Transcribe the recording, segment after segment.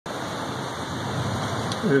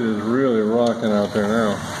It is really rocking out there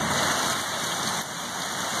now.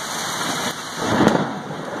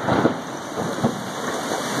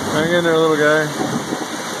 Hang in there, little guy.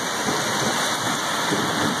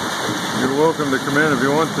 You're welcome to come in if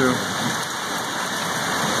you want to.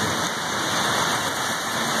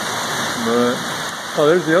 But, oh,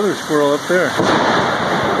 there's the other squirrel up there. Oh,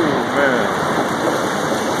 man.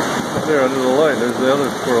 Up there under the light, there's the other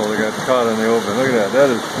squirrel that got caught in the open. Look at that. That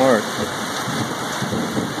is smart.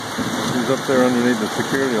 He's up there underneath the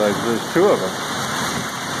security lights. There's two of them.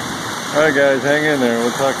 All right, guys, hang in there.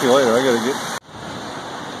 We'll talk to you later. I got to get...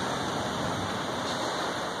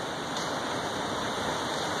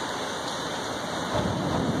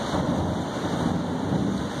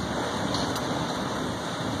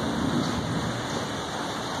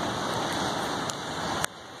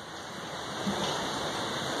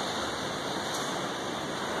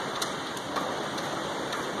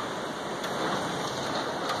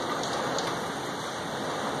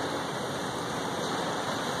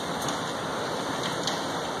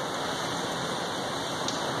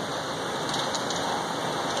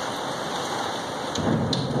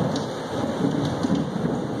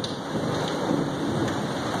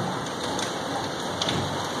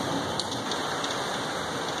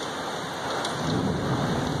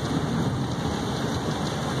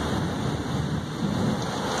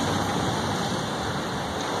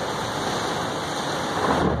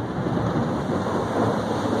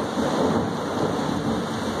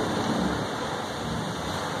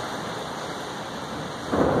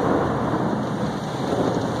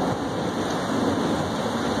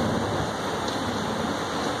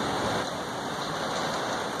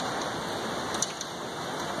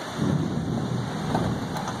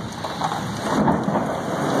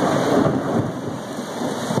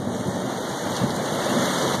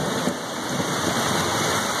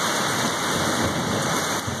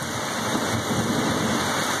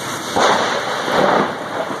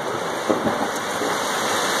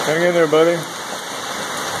 Hang in there, buddy.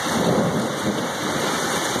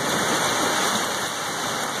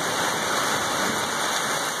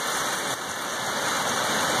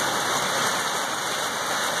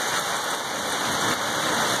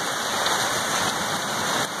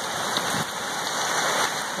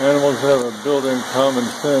 Animals have a built-in common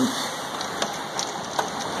sense.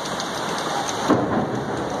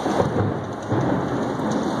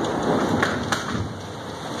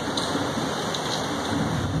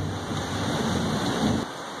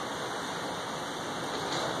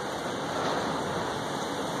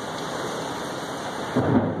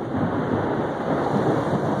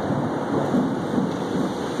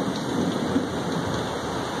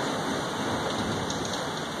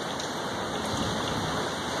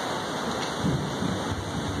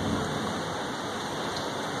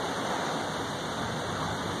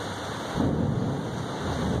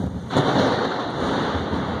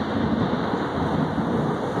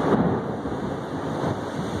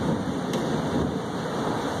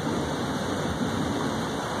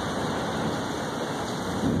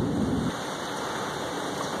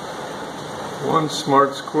 One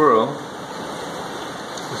smart squirrel,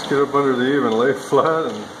 just get up under the eave and lay flat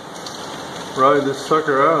and ride this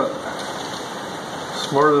sucker out.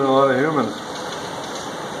 Smarter than a lot of humans.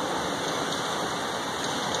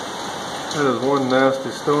 That is one nasty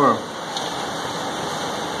storm.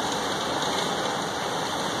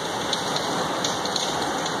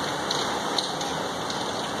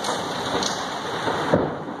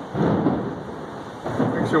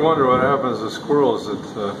 Makes you wonder what happens to squirrels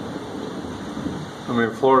that I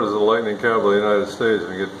mean, Florida's the lightning capital of the United States.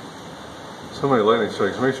 We get so many lightning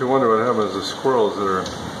strikes. It makes you wonder what happens to squirrels that are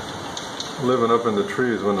living up in the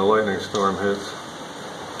trees when the lightning storm hits.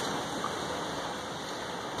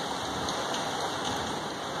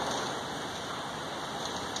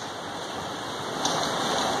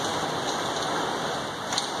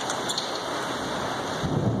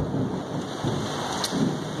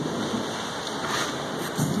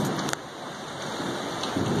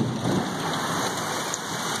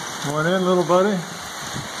 Going in, little buddy.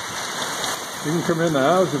 You can come in the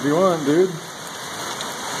house if you want, dude.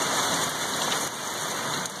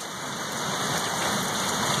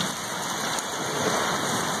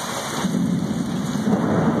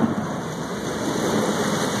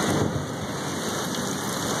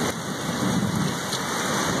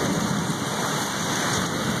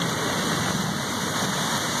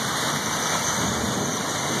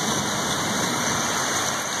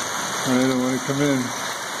 I don't want to come in.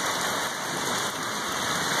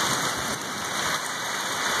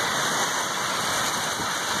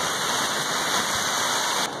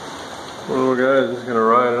 Poor little guy is just going to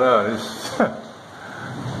ride it out.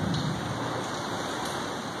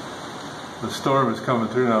 The storm is coming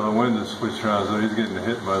through now. The wind is switched around, so he's getting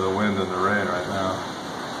hit by the wind and the rain right now.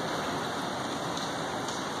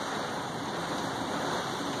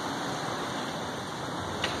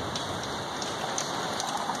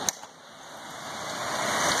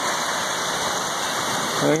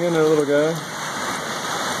 Hang in there, little guy.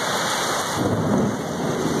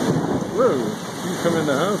 Whoa, you can come in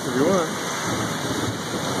the house if you want.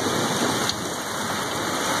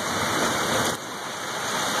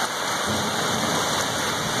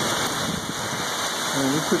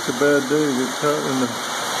 Man, it's such a bad day to get caught in the...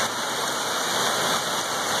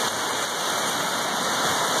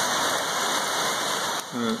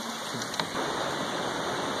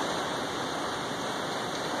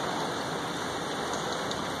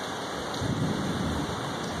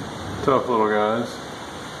 Tough little guys.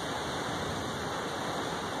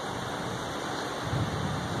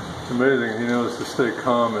 It's amazing he knows to stay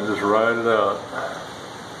calm and just ride it out.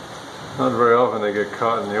 Not very often they get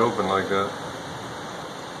caught in the open like that.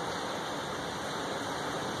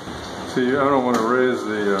 See, I don't want to raise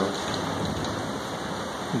the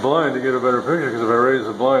blind to get a better picture, because if I raise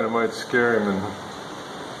the blind it might scare him and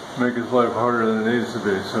make his life harder than it needs to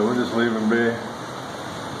be. So we'll just leave him be.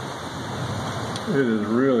 It is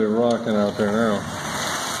really rocking out there now.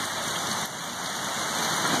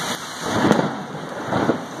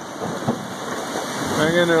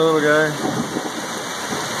 Hang in there, little guy.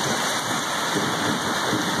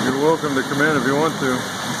 You're welcome to come in if you want to.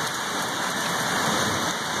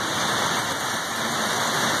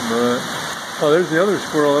 But, oh, there's the other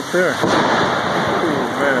squirrel up there.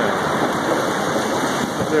 Oh, man.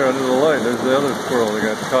 Up there under the light, there's the other squirrel that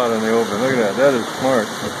got caught in the open. Look at that. That is smart.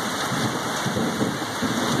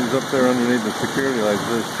 Up there underneath the security lights.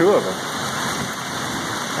 There's two of them.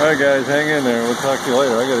 Alright guys, hang in there. We'll talk to you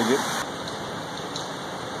later. I gotta get...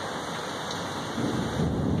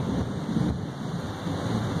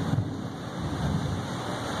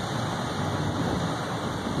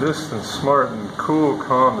 This and smart and cool,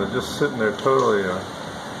 calm. They're just sitting there totally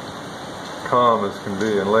calm as can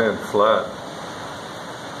be and laying flat.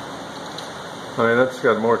 I mean, that's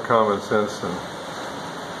got more common sense than...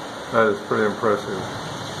 That is pretty impressive.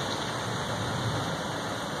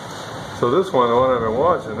 So this one, the one I've been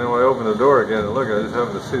watching, then when I open the door again and look, I just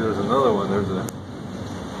happen to see there's another one. There's a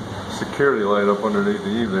security light up underneath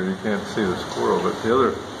the eave there. You can't see the squirrel, but the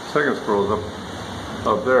other second squirrel's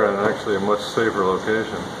up there and actually a much safer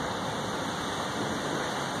location.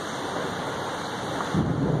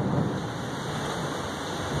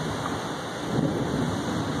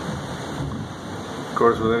 Of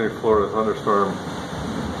course, with any Florida thunderstorm,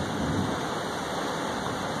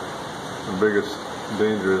 the biggest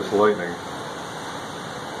danger is lightning,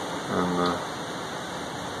 and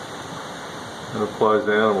it applies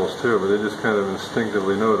to animals too, but they just kind of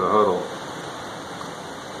instinctively know to huddle.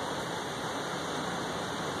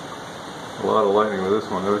 A lot of lightning with this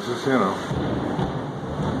one. It was just, you know,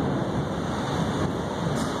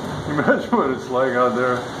 imagine what it's like out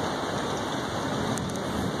there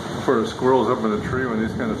for the squirrels up in a tree when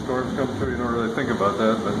these kind of storms come through. You don't really think about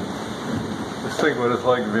that, but just think what it's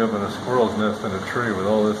like to be up in a squirrel's nest in a tree with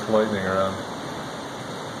all this lightning around.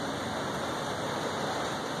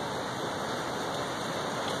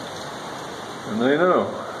 And they know.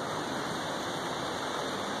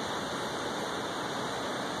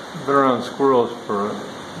 I've been around squirrels for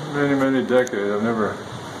many, many decades. I've never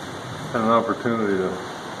had an opportunity to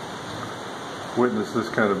witness this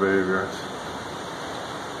kind of behavior.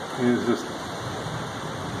 She is just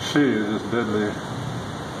deadly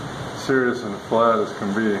serious and flat as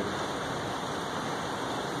can be.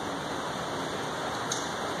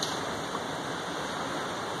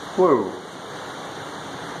 Whoa.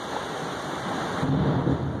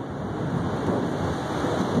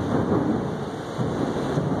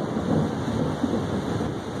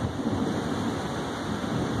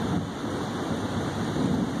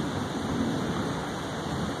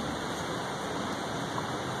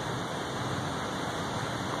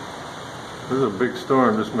 This is a big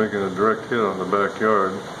storm just making a direct hit on the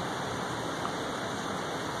backyard.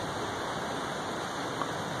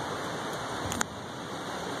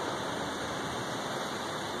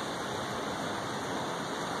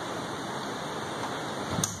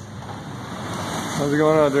 How's it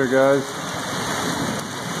going out there, guys?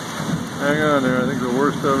 Hang on there, I think the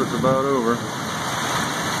worst of it's about over.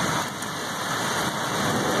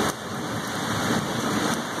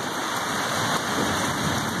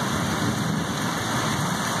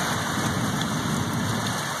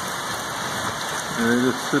 Yeah,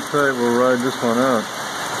 just sit tight, we'll ride this one out.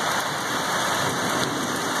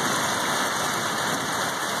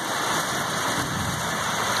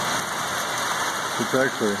 It's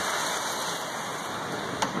actually,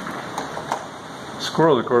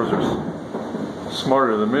 squirrels of course are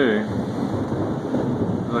smarter than me.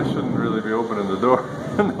 I shouldn't really be opening the door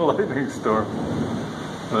in the lightning storm,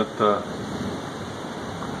 but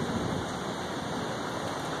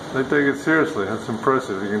they take it seriously. That's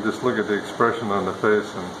impressive. You can just look at the expression on the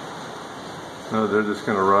face and know they're just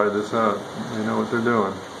going to ride this out. They know what they're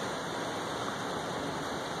doing.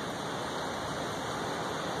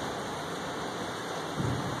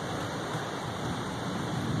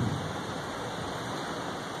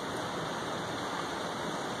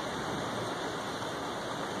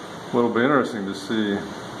 What'll be interesting to see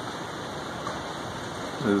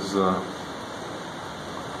is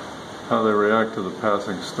how they react to the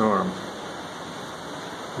passing storm.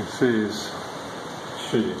 He sees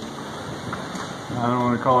she. I don't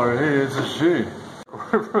want to call her he, it's a she.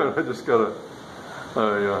 I just got a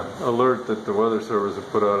alert that the Weather Service had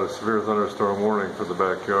put out a severe thunderstorm warning for the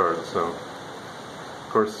backyard. So, of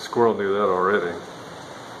course, the squirrel knew that already.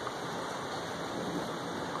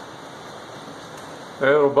 Hey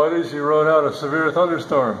little buddies, you rode out a severe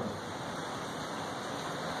thunderstorm.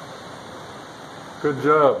 Good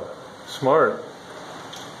job. Smart.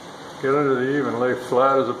 Get under the eave and lay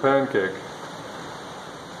flat as a pancake.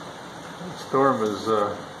 The storm is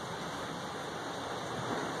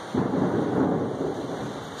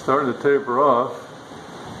starting to taper off.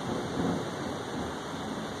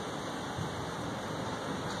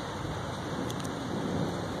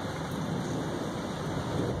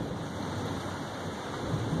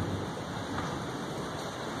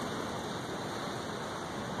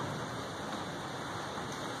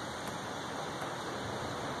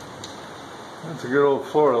 That's a good old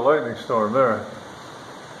Florida lightning storm there.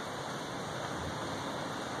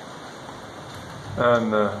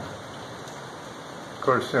 And of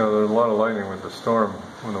course, you know, there's a lot of lightning with the storm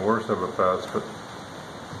when the worst of it passed, but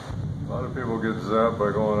a lot of people get zapped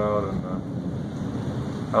by going out and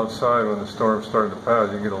outside when the storm's starting to pass.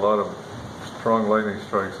 You can get a lot of strong lightning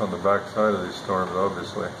strikes on the back side of these storms,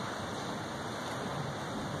 obviously.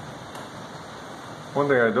 One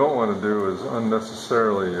thing I don't want to do is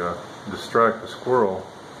unnecessarily distract the squirrel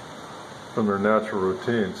from their natural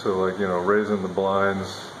routine. So like, you know, raising the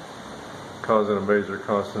blinds, causing a major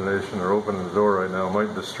consternation, or opening the door right now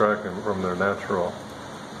might distract them from their natural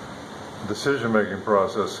decision-making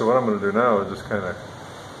process. So what I'm going to do now is just kind of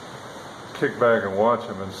kick back and watch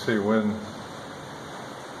them and see when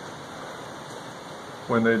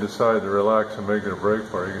they decide to relax and make it a break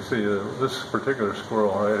for it. You can see this particular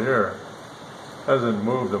squirrel right here hasn't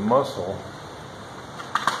moved a muscle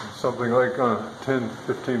in something like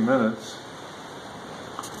 10-15 minutes.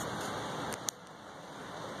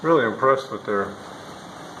 Really impressed with their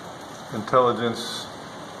intelligence,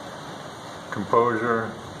 composure.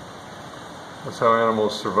 That's how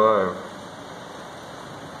animals survive.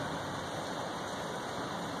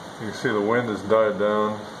 You can see the wind has died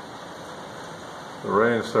down. The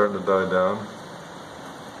rain is starting to die down.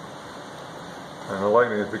 And the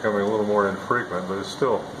lightning is becoming a little more infrequent, but it's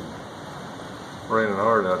still raining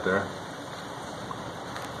hard out there.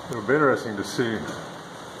 It'll be interesting to see.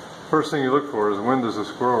 First thing you look for is when does the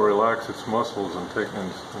squirrel relax its muscles and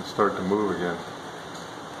start to move again.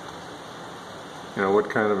 You know, what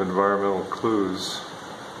kind of environmental clues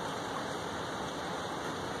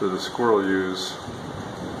does the squirrel use?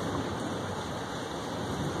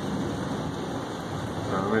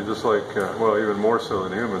 I mean, just like, well, even more so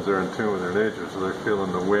than humans, they're in tune with their nature, so they're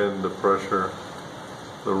feeling the wind, the pressure,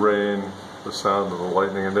 the rain, the sound of the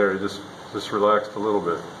lightning, and there he just relaxed a little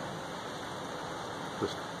bit.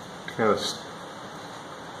 Just kind of,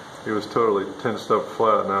 he was totally tensed up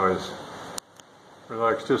flat, now he's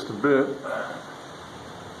relaxed just a bit.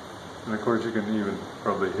 And of course you can even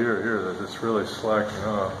probably hear here that it's really slacking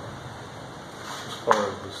off as far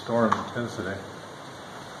as the storm intensity.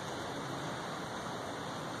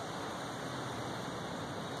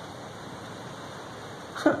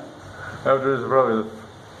 After he's going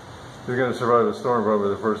to survive the storm, probably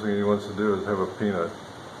the first thing he wants to do is have a peanut.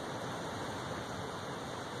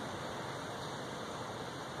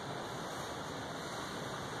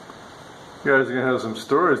 You guys are going to have some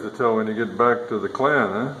stories to tell when you get back to the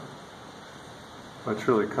clan, huh? That's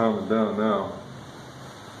really calming down now.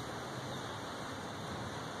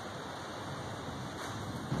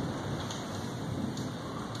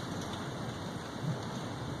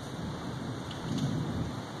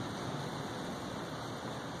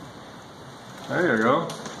 There you go.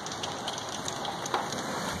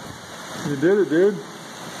 You did it, dude.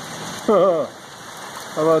 How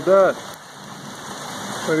about that?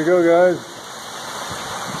 Way to go, guys.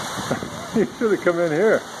 You should have come in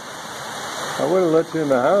here. I would have let you in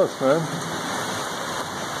the house, man.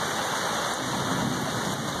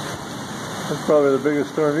 That's probably the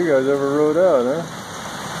biggest storm you guys ever rode out, huh?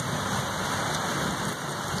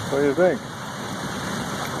 What do you think?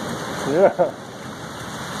 Yeah.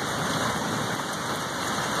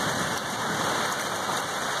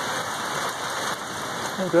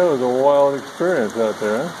 I think that was a wild experience out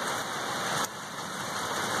there, huh?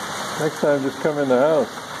 Next time, just come in the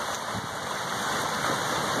house.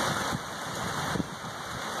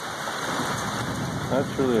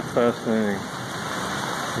 That's really a fascinating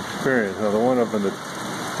experience. Now the one up in the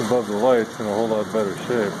above the light's in a whole lot better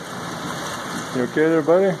shape. You okay there,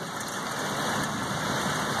 buddy?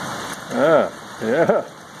 Ah, yeah.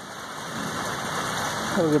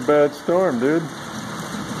 That was a bad storm, dude.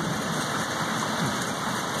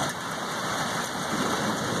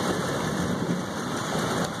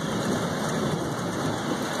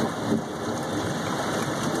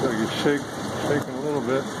 So you shaking a little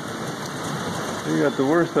bit. You got the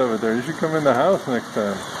worst of it there. You should come in the house next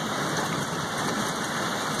time.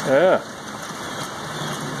 Yeah.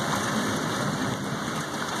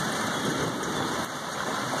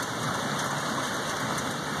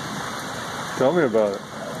 Tell me about it.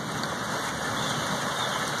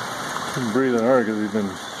 He's breathing hard because he's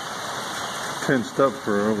been tensed up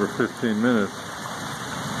for over 15 minutes.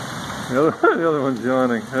 The other one's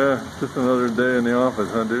yawning. Yeah, just another day in the office,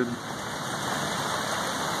 huh, dude?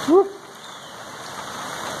 Woo!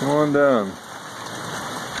 Come on down.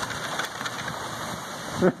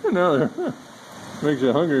 Now there. Makes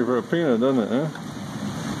you hungry for a peanut, doesn't it, huh?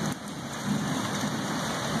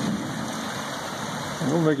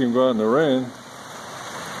 Don't make him go out in the rain.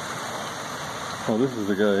 Oh, this is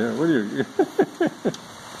the guy here. What are you?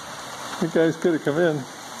 The guys could have come in.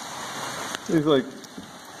 He's like,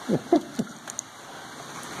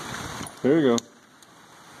 there you go.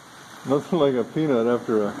 Nothing like a peanut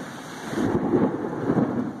after a...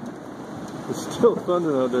 It's still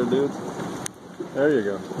thundering out there, dude. There you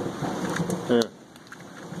go. Here.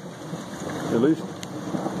 At least.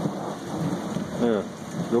 There.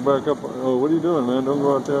 Go back up. Oh, what are you doing, man? Don't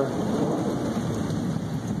go out there.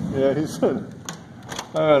 Yeah, he said,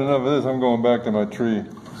 I've had enough of this. I'm going back to my tree.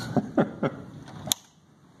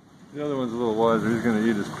 The other one's a little wiser. He's going to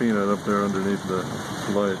eat his peanut up there underneath the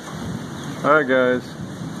light. All right, guys.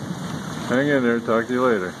 Hang in there. Talk to you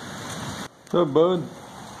later. What's up, bud?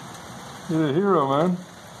 You're a hero, man.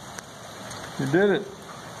 You did it.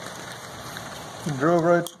 You drove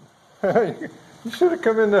right. Hey, you should have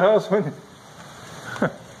come in the house when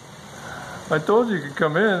I told you you could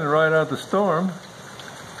come in and ride out the storm.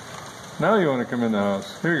 Now you want to come in the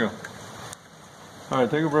house. Here you go. All right,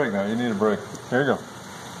 take a break now. You need a break. Here you go.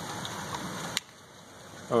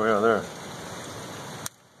 Oh yeah, there.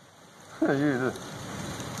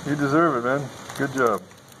 You deserve it, man. Good job.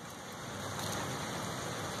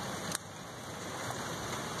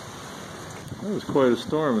 That was quite a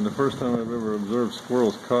storm, and the first time I've ever observed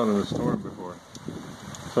squirrels caught in a storm before.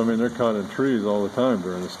 So I mean, they're caught in trees all the time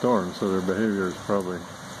during a storm, so their behavior is probably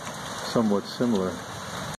somewhat similar.